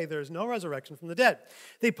who say there is no resurrection from the dead.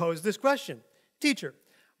 They posed this question. Teacher,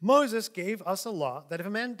 Moses gave us a law that if a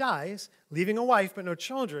man dies, leaving a wife but no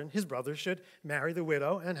children, his brother should marry the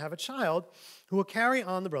widow and have a child who will carry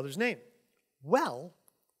on the brother's name. Well,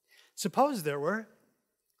 suppose there were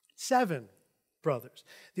 7 brothers.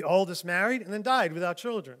 The oldest married and then died without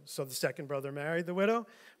children. So the second brother married the widow,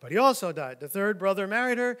 but he also died. The third brother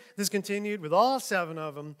married her. This continued with all 7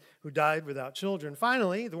 of them who died without children.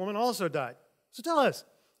 Finally, the woman also died. So tell us,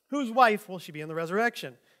 whose wife will she be in the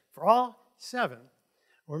resurrection? For all 7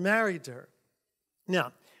 were married to her.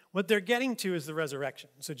 Now, what they're getting to is the resurrection.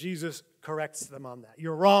 So Jesus corrects them on that.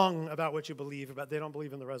 You're wrong about what you believe about. They don't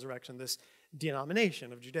believe in the resurrection, this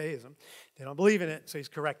denomination of Judaism. They don't believe in it, so he's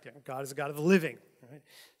correcting. God is a God of the living. Right?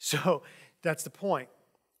 So that's the point.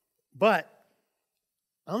 But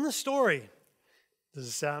on the story, does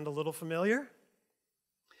it sound a little familiar?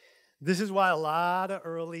 This is why a lot of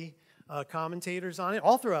early commentators on it,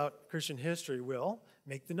 all throughout Christian history, will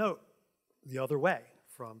make the note the other way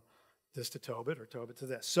from this to Tobit or Tobit to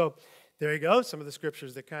this. So there you go, some of the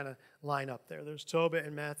scriptures that kind of line up there. There's Tobit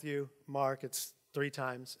in Matthew, Mark. It's 3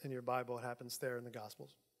 times in your Bible. It happens there in the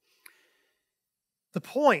Gospels. The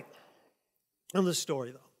point of the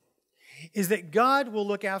story, though, is that God will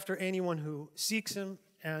look after anyone who seeks him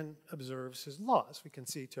and observes his laws. We can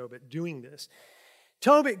see Tobit doing this.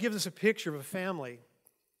 Tobit gives us a picture of a family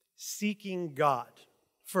seeking God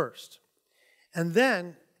first, and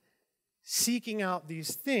then seeking out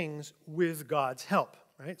these things with God's help,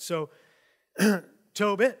 right? So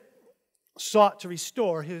Tobit sought to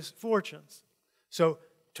restore his fortunes. So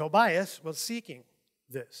Tobias was seeking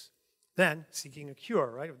this. Then seeking a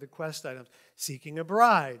cure, right, of the quest items, seeking a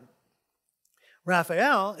bride.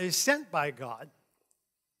 Raphael is sent by God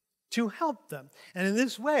to help them. And in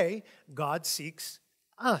this way, God seeks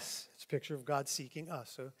us. It's a picture of God seeking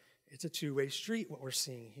us. So it's a two-way street, what we're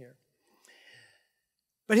seeing here.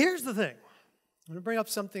 But here's the thing. I'm going to bring up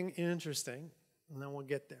something interesting, and then we'll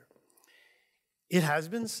get there. It has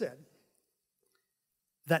been said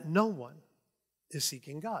that no one is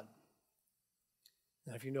seeking God.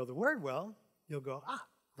 Now, if you know the word well, you'll go,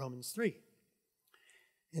 Romans 3.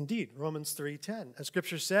 Indeed, Romans 3:10. As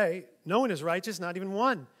scriptures say, no one is righteous, not even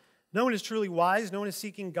one. No one is truly wise. No one is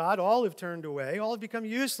seeking God. All have turned away. All have become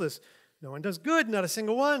useless. No one does good, not a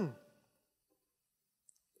single one.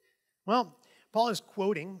 Well, Paul is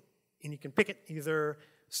quoting, and you can pick it either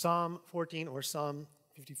Psalm 14 or Psalm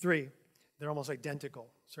 53. They're almost identical,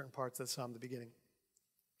 certain parts of the Psalm at the beginning.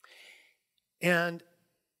 And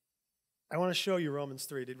I want to show you Romans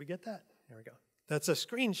 3. Did we get that? There we go. That's a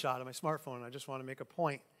screenshot of my smartphone, and I just want to make a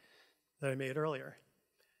point that I made earlier.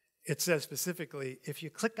 It says specifically, if you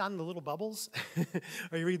click on the little bubbles,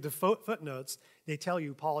 or you read the footnotes, they tell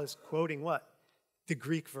you Paul is quoting what? The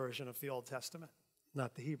Greek version of the Old Testament,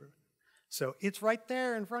 not the Hebrew. So it's right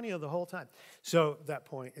there in front of you the whole time. So that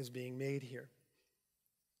point is being made here.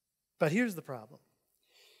 But here's the problem.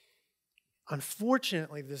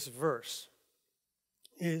 Unfortunately, this verse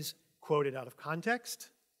is quoted out of context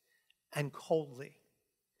and coldly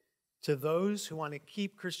to those who want to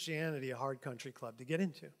keep Christianity a hard country club to get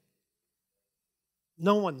into.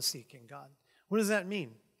 No one's seeking God. What does that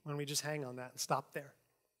mean when we just hang on that and stop there?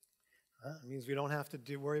 It means we don't have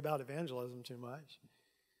to worry about evangelism too much.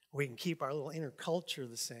 We can keep our little inner culture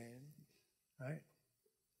the same, right?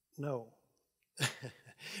 No.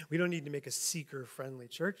 We don't need to make a seeker-friendly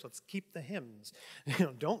church. Let's keep the hymns.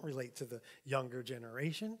 Don't relate to the younger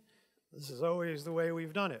generation. This is always the way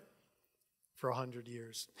we've done it for 100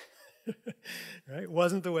 years. Right? It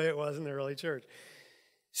wasn't the way it was in the early church.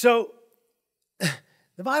 So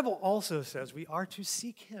the Bible also says we are to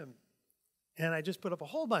seek him. And I just put up a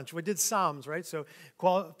whole bunch. We did Psalms, right? So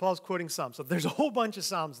Paul's quoting Psalms. So there's a whole bunch of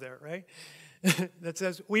Psalms there, right? That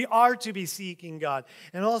says we are to be seeking God.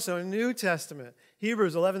 And also in the New Testament,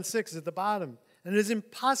 Hebrews 11:6 is at the bottom. And it is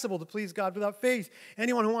impossible to please God without faith.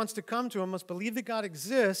 Anyone who wants to come to him must believe that God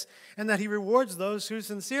exists and that he rewards those who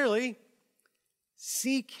sincerely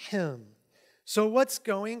seek him. So what's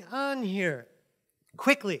going on here?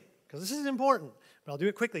 Quickly, because this is important, but I'll do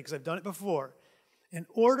it quickly because I've done it before. In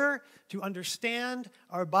order to understand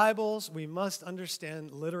our Bibles, we must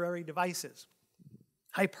understand literary devices.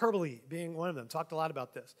 Hyperbole being one of them. Talked a lot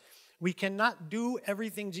about this. We cannot do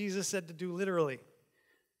everything Jesus said to do literally.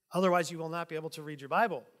 Otherwise, you will not be able to read your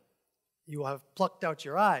Bible. You will have plucked out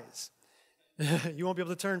your eyes. You won't be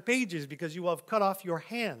able to turn pages because you will have cut off your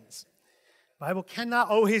hands. The Bible cannot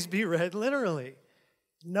always be read literally.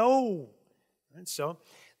 No. And so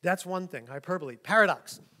that's one thing, hyperbole.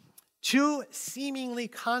 Paradox. Two seemingly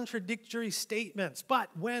contradictory statements, but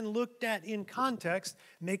when looked at in context,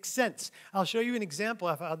 make sense. I'll show you an example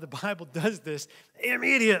of how the Bible does this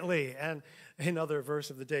immediately. And another verse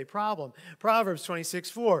of the day problem. Proverbs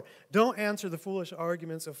 26:4. Don't answer the foolish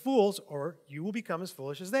arguments of fools, or you will become as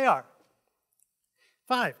foolish as they are.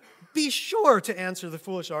 5. Be sure to answer the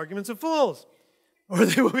foolish arguments of fools, or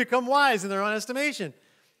they will become wise in their own estimation.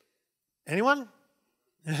 Anyone?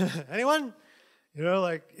 Anyone? You know,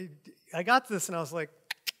 like, I got this and I was like,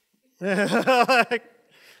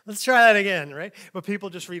 let's try that again, right? But people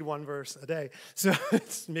just read one verse a day. So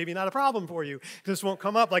it's maybe not a problem for you. This won't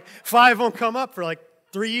come up. Like, 5 won't come up for like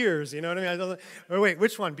 3 years. You know what I mean? Or wait,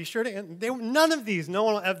 which one? Be sure to, none of these. No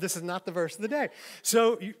one will have, this is not the verse of the day.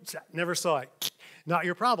 So you never saw it. Not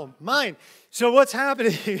your problem. Mine. So what's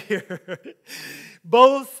happening here?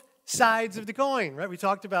 Both sides of the coin, right? We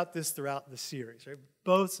talked about this throughout the series, right?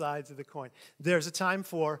 Both sides of the coin. There's a time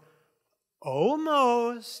for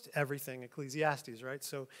almost everything, Ecclesiastes, right?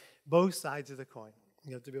 So both sides of the coin.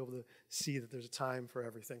 You have to be able to see that there's a time for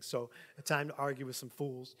everything. So a time to argue with some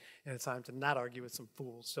fools and a time to not argue with some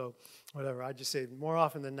fools. So whatever, I just say more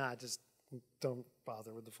often than not, just don't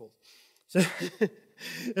bother with the fools. So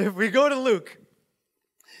if we go to Luke,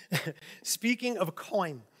 speaking of a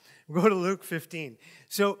coin, we go to Luke 15.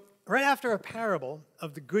 So right after a parable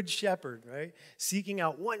of the good shepherd, right, seeking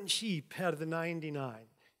out one sheep out of the 99,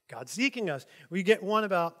 God seeking us, we get one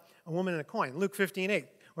about a woman and a coin. Luke 15:8.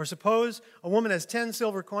 Or suppose a woman has 10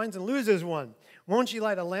 silver coins and loses one. Won't she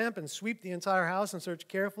light a lamp and sweep the entire house and search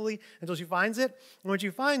carefully until she finds it? And when she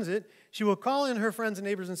finds it, she will call in her friends and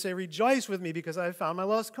neighbors and say, rejoice with me because I have found my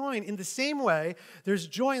lost coin. In the same way, there's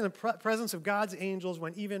joy in the presence of God's angels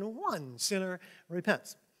when even one sinner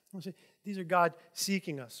repents. These are God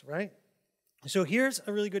seeking us, right? So here's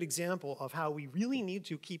a really good example of how we really need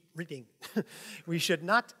to keep reading. We should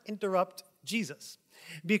not interrupt Jesus.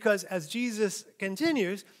 Because as Jesus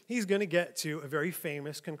continues, he's going to get to a very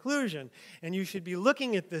famous conclusion. And you should be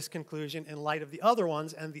looking at this conclusion in light of the other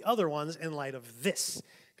ones and the other ones in light of this.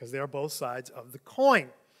 Because they are both sides of the coin.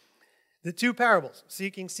 The two parables,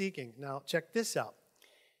 seeking, seeking. Now check this out.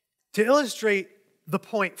 To illustrate the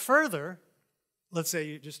point further, let's say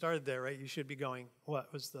you just started there, right? You should be going,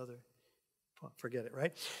 what was the other? Well, forget it,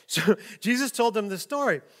 right? So Jesus told them this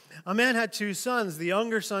story. A man had 2 sons. The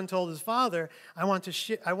younger son told his father, I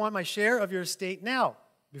want my share of your estate now,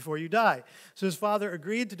 before you die. So his father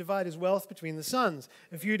agreed to divide his wealth between the sons.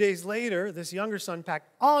 A few days later, this younger son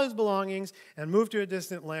packed all his belongings and moved to a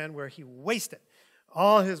distant land where he wasted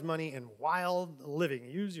all his money in wild living.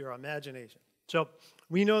 Use your imagination. So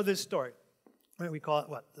we know this story. Right? We call it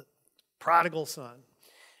what? The prodigal son.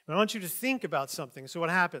 But I want you to think about something. So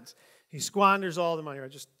what happens? He squanders all the money,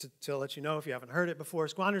 right? Just to let you know if you haven't heard it before,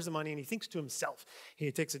 squanders the money and he thinks to himself.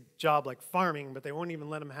 He takes a job like farming, but they won't even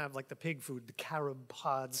let him have like the pig food, the carob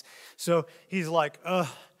pods. So he's like, I'll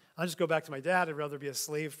just go back to my dad. I'd rather be a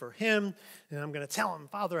slave for him. And I'm going to tell him,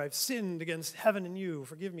 Father, I've sinned against heaven and you.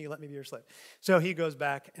 Forgive me, let me be your slave. So he goes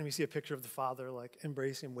back and we see a picture of the father like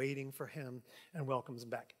embracing him, waiting for him, and welcomes him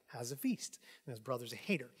back. Has a feast. And his brother's a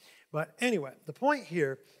hater. But anyway, the point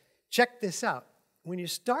here, check this out. When you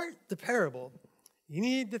start the parable, you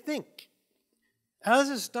need to think. How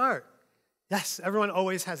does it start? Yes, everyone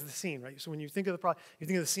always has the scene, right? So when you think of you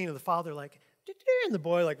think of the scene of the father like, and the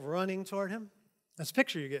boy like running toward him. That's a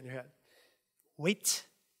picture you get in your head. Wait.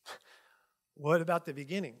 What about the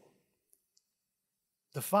beginning?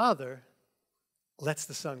 The father lets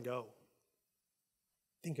the son go.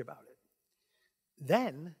 Think about it.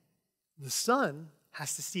 Then the son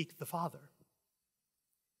has to seek the father.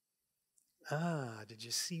 Did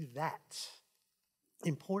you see that?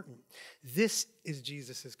 Important. This is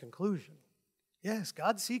Jesus' conclusion. Yes,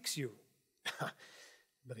 God seeks you,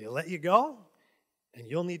 but he'll let you go, and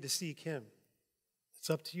you'll need to seek him. It's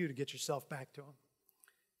up to you to get yourself back to him.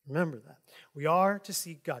 Remember that. We are to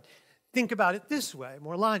seek God. Think about it this way,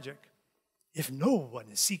 more logic. If no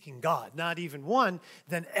one is seeking God, not even one,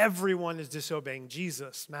 then everyone is disobeying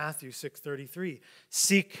Jesus. Matthew 6:33.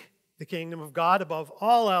 Seek the kingdom of God above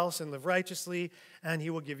all else and live righteously, and he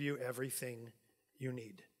will give you everything you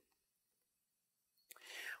need.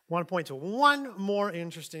 want to point to one more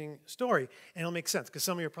interesting story, and it'll make sense, because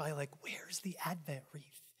some of you are probably like, where's the Advent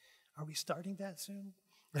wreath? Are we starting that soon?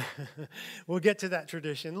 We'll get to that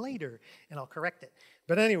tradition later, and I'll correct it.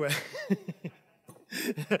 But anyway,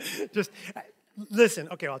 just listen.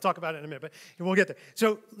 Okay, I'll talk about it in a minute, but we'll get there.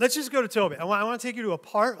 So let's just go to Tobit. I want to take you to a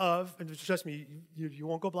part of, and trust me, you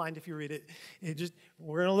won't go blind if you read it.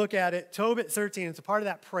 We're going to look at it. Tobit 13, it's a part of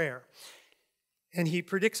that prayer. And he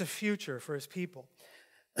predicts a future for his people.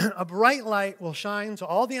 A bright light will shine to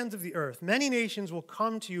all the ends of the earth. Many nations will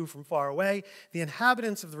come to you from far away, the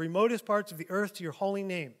inhabitants of the remotest parts of the earth to your holy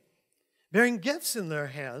name, bearing gifts in their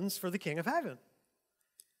hands for the King of heaven.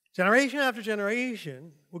 Generation after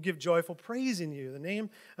generation will give joyful praise in you. The name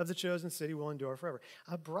of the chosen city will endure forever.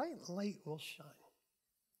 A bright light will shine.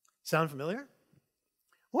 Sound familiar?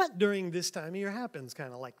 What during this time of year happens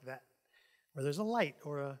kind of like that? Where there's a light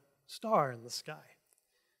or a star in the sky.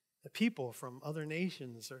 The people from other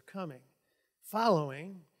nations are coming,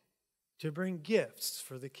 following to bring gifts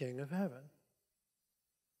for the King of heaven.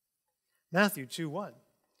 Matthew 2:1.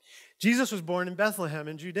 Jesus was born in Bethlehem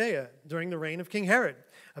in Judea during the reign of King Herod.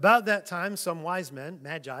 About that time, some wise men,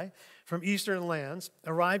 magi, from eastern lands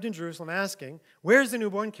arrived in Jerusalem asking, "Where's the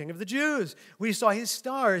newborn King of the Jews? We saw his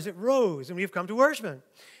star as it rose, and we have come to worship him."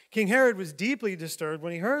 King Herod was deeply disturbed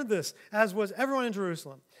when he heard this, as was everyone in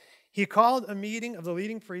Jerusalem. He called a meeting of the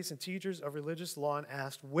leading priests and teachers of religious law and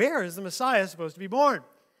asked, "Where is the Messiah supposed to be born?"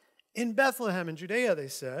 "In Bethlehem in Judea," they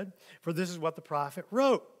said, "for this is what the prophet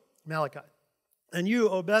wrote." Malachi. "And you,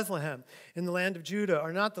 O Bethlehem, in the land of Judah,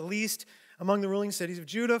 are not the least among the ruling cities of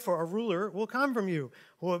Judah, for a ruler will come from you,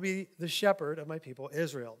 who will be the shepherd of my people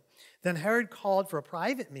Israel." Then Herod called for a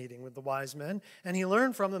private meeting with the wise men, and he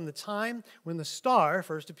learned from them the time when the star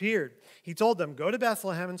first appeared. He told them, "Go to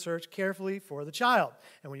Bethlehem and search carefully for the child.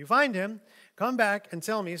 And when you find him, come back and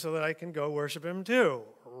tell me so that I can go worship him too."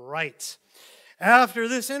 Right. After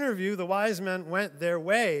this interview, the wise men went their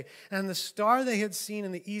way, and the star they had seen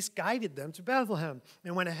in the east guided them to Bethlehem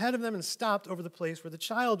and went ahead of them and stopped over the place where the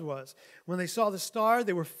child was. When they saw the star,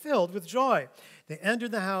 they were filled with joy. They entered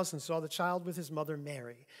the house and saw the child with his mother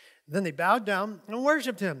Mary. Then they bowed down and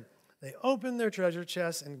worshipped him. They opened their treasure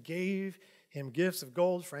chests and gave him gifts of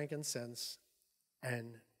gold, frankincense,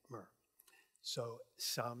 and myrrh. So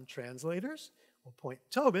some translators will point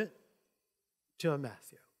Tobit to a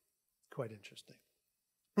Matthew. Quite interesting.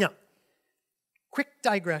 Now, quick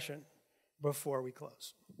digression before we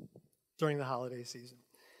close during the holiday season.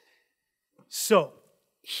 So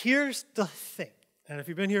here's the thing. And if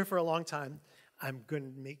you've been here for a long time, this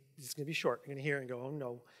is going to be short. You're going to hear and go, "Oh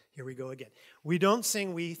no, here we go again." We don't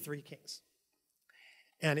sing "We Three Kings."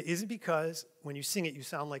 And it isn't because when you sing it, you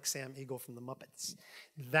sound like Sam Eagle from the Muppets.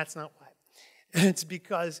 That's not why. It's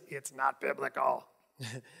because it's not biblical.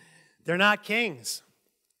 They're not kings.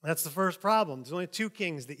 That's the first problem. There's only two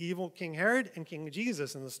kings, the evil King Herod and King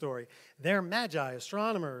Jesus in the story. They're magi,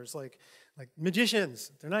 astronomers, like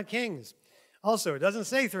magicians. They're not kings. Also, it doesn't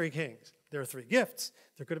say three kings. There are three gifts.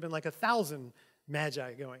 There could have been like 1,000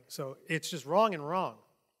 magi going. So it's just wrong and wrong.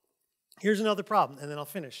 Here's another problem, and then I'll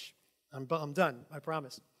finish. I'm done, I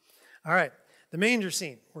promise. All right, the manger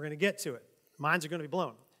scene. We're going to get to it. Minds are going to be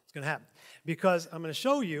blown. It's going to happen. Because I'm going to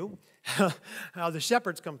show you how the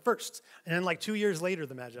shepherds come first. And then like 2 years later,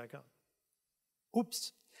 the magi come.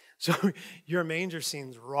 Oops. So your manger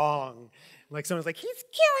scene's wrong. Like someone's like, "He's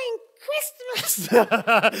killing Christmas."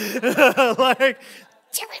 Like,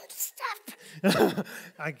 tell him to stop.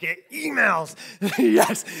 I get emails.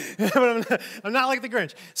 Yes. But I'm not like the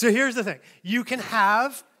Grinch. So here's the thing. You can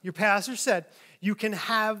have, your pastor said, you can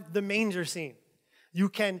have the manger scene. You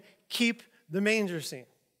can keep the manger scene.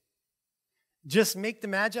 Just make the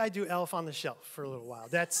magi do Elf on the Shelf for a little while.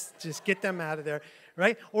 Just get them out of there,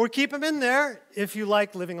 right? Or keep them in there if you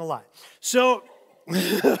like living a lie. So,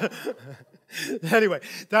 anyway,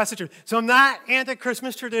 that's the truth. So I'm not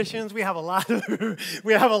anti-Christmas traditions. We have a lot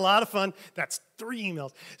of fun. That's 3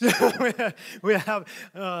 emails. we have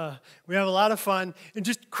a lot of fun. And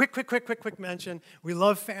just quick mention. We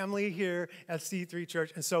love family here at C3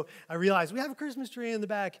 Church. And so I realized we have a Christmas tree in the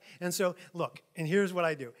back. And so look, and here's what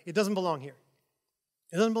I do. It doesn't belong here.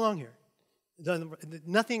 It doesn't belong here.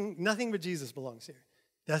 Nothing but Jesus belongs here.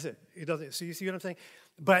 That's it. It doesn't. So you see what I'm saying?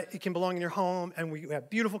 But it can belong in your home, and we have a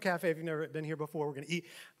beautiful cafe. If you've never been here before, we're going to eat.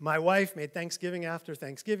 My wife made Thanksgiving after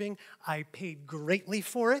Thanksgiving. I paid greatly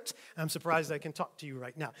for it. I'm surprised I can talk to you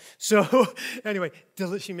right now. So anyway,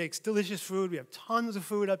 she makes delicious food. We have tons of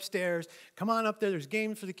food upstairs. Come on up there. There's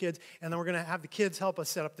games for the kids, and then we're going to have the kids help us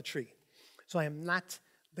set up the tree. So I am not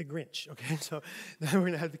the Grinch, okay? So then we're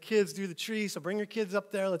going to have the kids do the tree. So bring your kids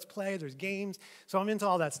up there. Let's play. There's games. So I'm into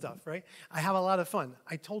all that stuff, right? I have a lot of fun.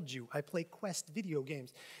 I told you, I play Quest video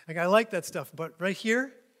games. Like, I like that stuff. But right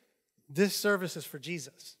here, this service is for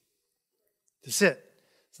Jesus. That's it.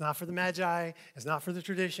 It's not for the Magi. It's not for the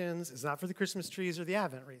traditions. It's not for the Christmas trees or the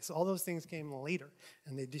Advent wreaths. All those things came later,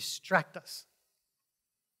 and they distract us.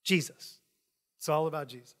 Jesus. It's all about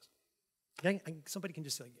Jesus. Okay? Somebody can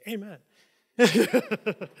just say, amen.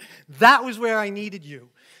 That was where I needed you.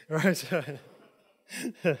 All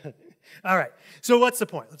right. So what's the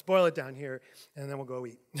point? Let's boil it down here, and then we'll go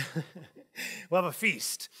eat. We'll have a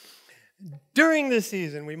feast. During this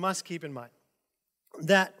season, we must keep in mind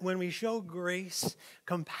that when we show grace,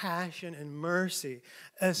 compassion, and mercy,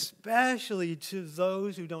 especially to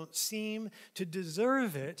those who don't seem to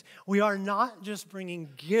deserve it, we are not just bringing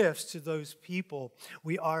gifts to those people,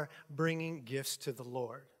 we are bringing gifts to the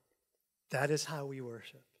Lord. That is how we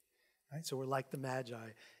worship. Right? So we're like the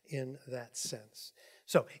Magi in that sense.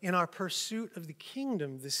 So in our pursuit of the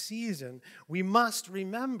kingdom this season, we must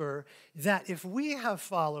remember that if we have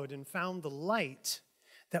followed and found the light,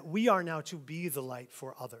 that we are now to be the light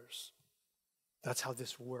for others. That's how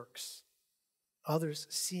this works. Others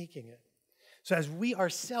seeking it. So as we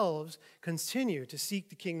ourselves continue to seek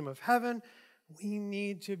the kingdom of heaven, we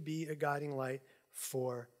need to be a guiding light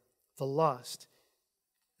for the lost.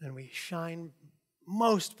 And we shine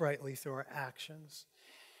most brightly through our actions.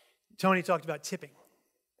 Tony talked about tipping.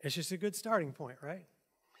 It's just a good starting point, right?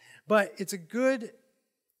 But it's a good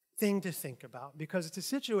thing to think about because it's a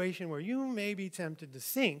situation where you may be tempted to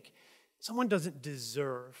think someone doesn't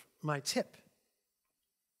deserve my tip.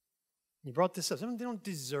 You brought this up. They don't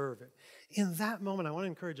deserve it. In that moment, I want to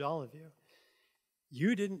encourage all of you.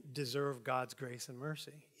 You didn't deserve God's grace and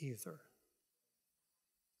mercy either.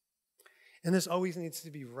 And this always needs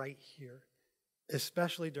to be right here,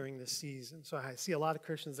 especially during this season. So I see a lot of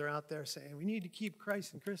Christians that are out there saying, we need to keep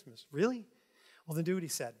Christ in Christmas. Really? Well, then do what he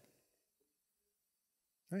said.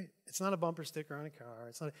 Right? It's not a bumper sticker on a car.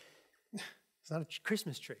 It's not a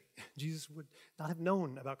Christmas tree. Jesus would not have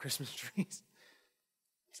known about Christmas trees.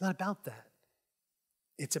 It's not about that.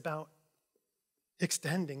 It's about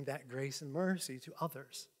extending that grace and mercy to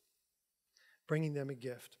others, bringing them a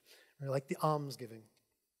gift, or like the almsgiving.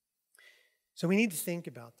 So we need to think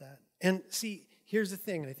about that. And see, here's the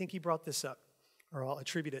thing, and I think he brought this up, or I'll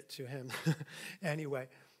attribute it to him anyway.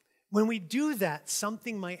 When we do that,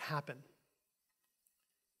 something might happen.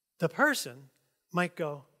 The person might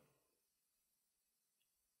go,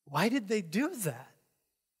 why did they do that?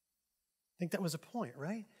 I think that was a point,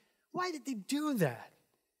 right? Why did they do that?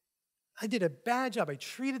 I did a bad job. I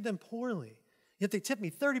treated them poorly. Yet they tipped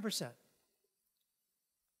me 30%.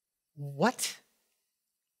 What?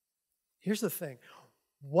 Here's the thing.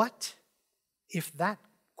 What if that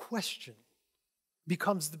question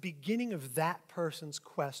becomes the beginning of that person's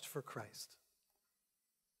quest for Christ?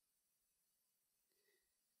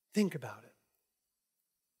 Think about it.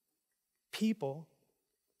 People,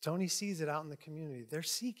 Tony sees it out in the community, they're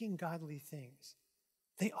seeking godly things.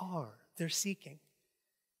 They are. They're seeking.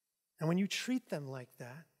 And when you treat them like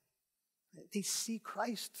that, they see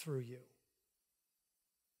Christ through you.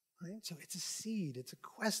 Right? So it's a seed. It's a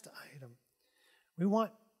quest item. We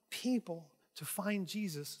want people to find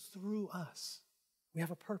Jesus through us. We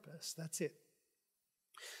have a purpose. That's it.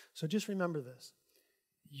 So just remember this.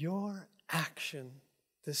 Your action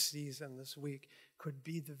this season, this week, could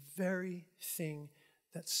be the very thing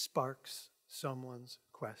that sparks someone's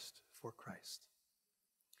quest for Christ.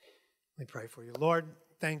 Let me pray for you. Lord,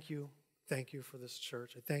 thank you. Thank you for this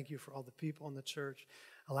church. I thank you for all the people in the church,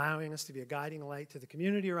 allowing us to be a guiding light to the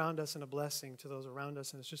community around us and a blessing to those around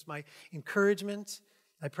us. And it's just my encouragement.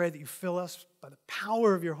 I pray that you fill us by the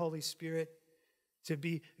power of your Holy Spirit to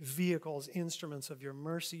be vehicles, instruments of your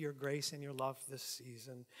mercy, your grace, and your love this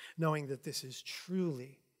season, knowing that this is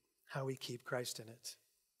truly how we keep Christ in it.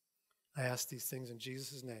 I ask these things in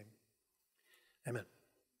Jesus' name. Amen.